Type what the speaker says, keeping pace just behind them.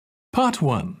Part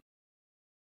 1.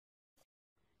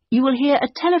 You will hear a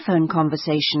telephone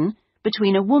conversation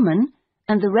between a woman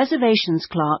and the reservations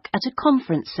clerk at a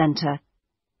conference centre.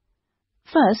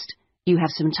 First, you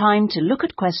have some time to look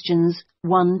at questions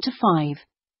 1 to 5.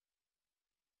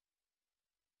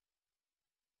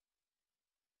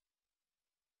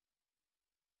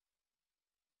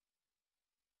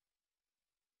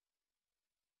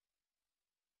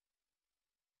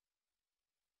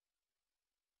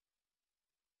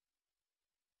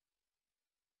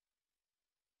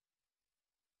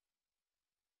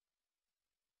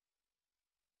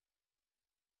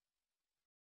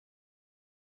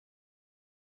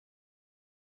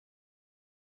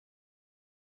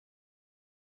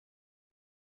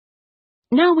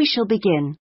 Now we shall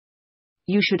begin.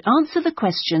 You should answer the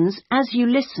questions as you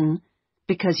listen,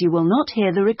 because you will not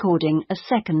hear the recording a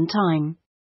second time.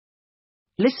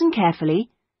 Listen carefully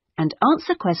and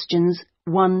answer questions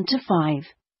 1 to 5.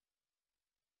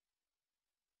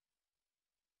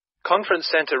 Conference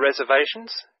Centre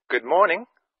reservations. Good morning.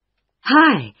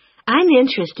 Hi, I'm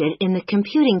interested in the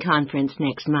computing conference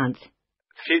next month.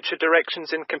 Future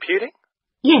directions in computing?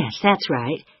 Yes, that's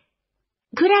right.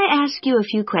 Could I ask you a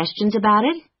few questions about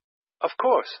it? Of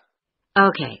course.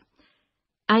 Okay.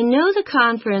 I know the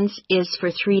conference is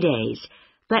for 3 days,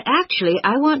 but actually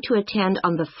I want to attend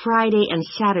on the Friday and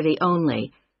Saturday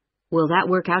only. Will that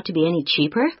work out to be any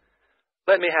cheaper?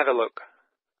 Let me have a look.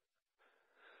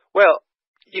 Well,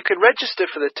 you could register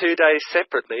for the 2 days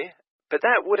separately, but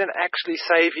that wouldn't actually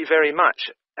save you very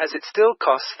much, as it still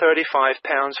costs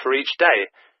 £35 for each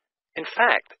day. In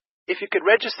fact, if you could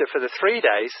register for the 3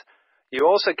 days, you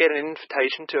also get an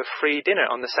invitation to a free dinner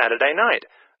on the Saturday night,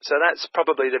 so that's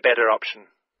probably the better option.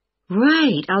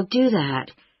 Right, I'll do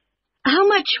that. How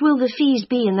much will the fees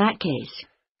be in that case?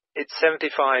 It's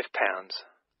 £75.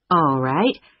 All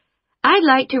right. I'd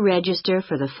like to register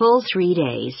for the full 3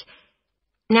 days.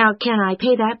 Now, can I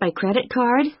pay that by credit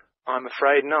card? I'm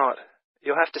afraid not.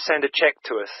 You'll have to send a cheque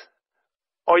to us.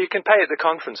 Or you can pay at the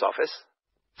conference office.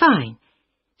 Fine.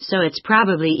 So it's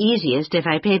probably easiest if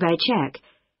I pay by cheque.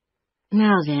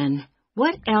 Now then,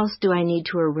 what else do I need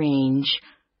to arrange?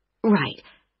 Right.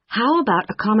 How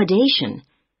about accommodation?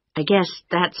 I guess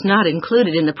that's not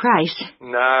included in the price.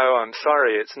 No, I'm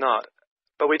sorry, it's not.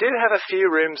 But we do have a few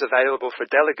rooms available for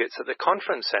delegates at the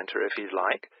conference centre if you'd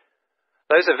like.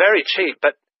 Those are very cheap,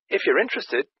 but if you're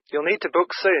interested, you'll need to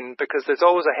book soon because there's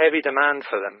always a heavy demand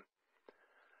for them.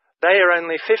 They are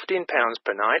only £15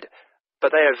 per night,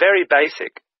 but they are very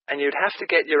basic, and you'd have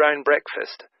to get your own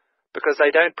breakfast, because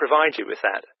they don't provide you with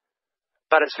that.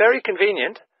 But it's very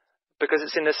convenient, because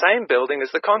it's in the same building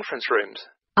as the conference rooms.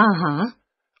 Uh-huh.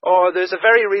 Or there's a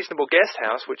very reasonable guest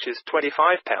house, which is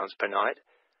 £25 per night,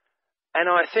 and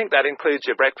I think that includes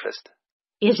your breakfast.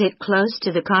 Is it close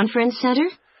to the conference center?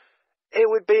 It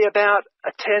would be about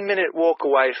a 10-minute walk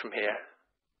away from here.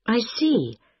 I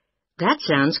see. That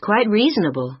sounds quite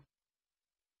reasonable.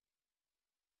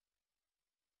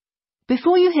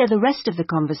 Before you hear the rest of the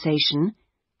conversation,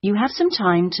 you have some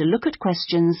time to look at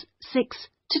questions 6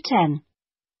 to 10.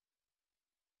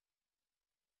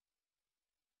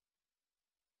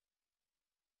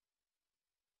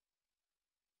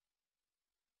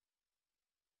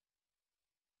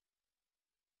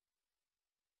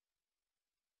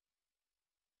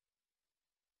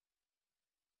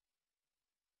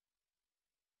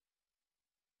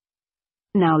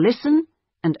 Now listen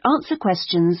and answer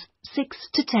questions 6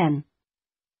 to 10.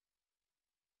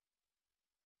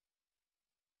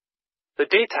 The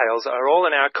details are all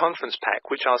in our conference pack,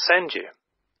 which I'll send you.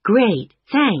 Great,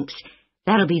 thanks.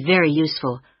 That'll be very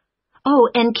useful. Oh,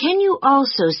 and can you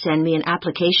also send me an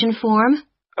application form?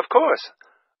 Of course.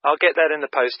 I'll get that in the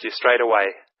post to you straight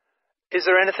away. Is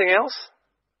there anything else?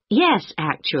 Yes,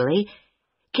 actually.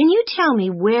 Can you tell me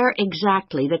where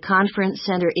exactly the conference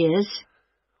center is?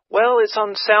 Well, it's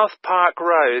on South Park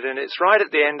Road, and it's right at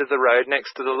the end of the road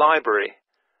next to the library.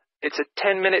 It's a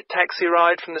 10-minute taxi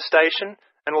ride from the station,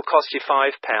 and will cost you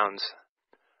 £5.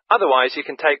 Otherwise, you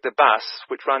can take the bus,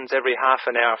 which runs every half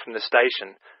an hour from the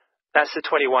station. That's the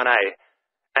 21A,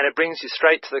 and it brings you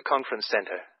straight to the conference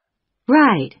centre.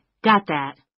 Right, got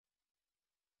that.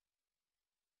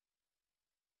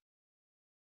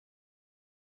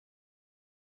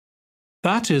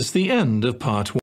 That is the end of Part 1.